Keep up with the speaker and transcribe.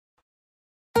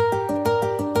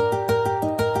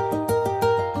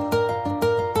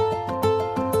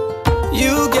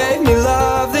You gave me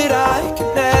love that I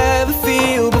could never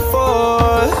feel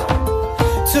before.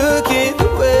 Took it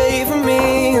away from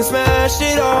me and smashed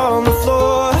it on the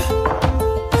floor.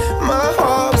 My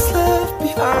heart was left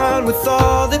behind with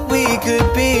all that we could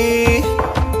be.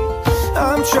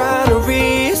 I'm trying to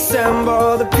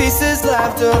reassemble the pieces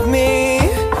left of me.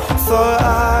 Thought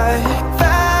I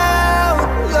found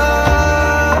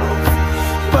love,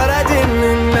 but I didn't,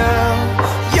 and now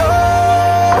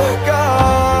you're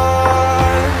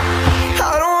gone.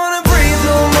 I don't wanna breathe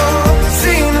no more,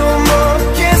 see no more.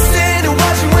 Can't stand to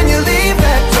watch you when you leave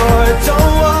that door.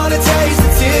 Don't wanna taste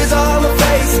the tears on my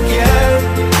face again.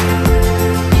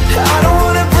 I don't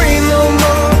wanna breathe no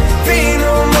more, be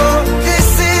no more. This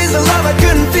is the love I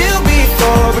couldn't feel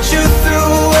before, but you threw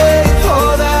away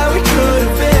all that we could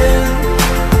have been,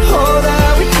 all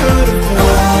that we could have been.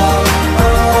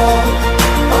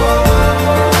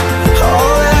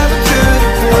 All that we could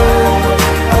have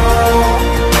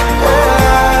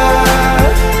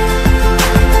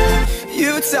been.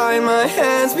 You tied my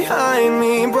hands behind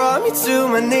me, brought me to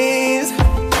my knees.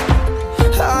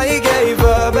 I gave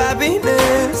up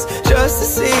happiness just to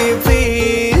see you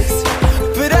please.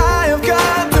 But I have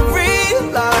got to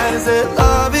realize that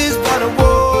love is but a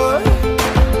war.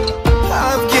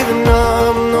 I've given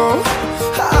up, no,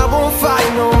 I won't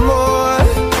fight no more.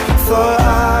 Thought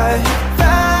I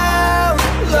found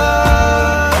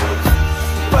love,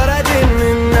 but I didn't,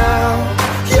 and now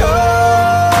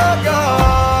you're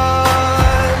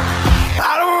gone.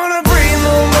 I don't wanna breathe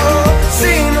no more,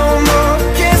 see no more.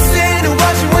 Can't stand to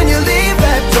watch you when you leave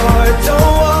that door.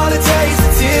 Don't wanna taste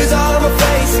the tears on my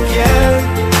face again.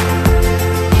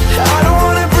 I don't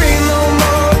wanna breathe no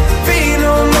more, be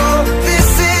no more. This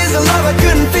is the love I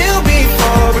couldn't feel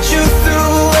before, but you threw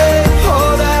away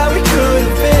all that we could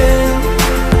have been,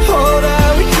 all that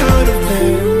we could have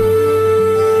been.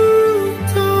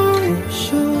 Don't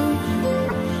show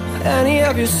any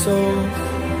of your soul.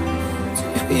 Do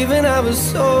you even have a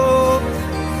soul?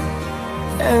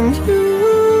 And you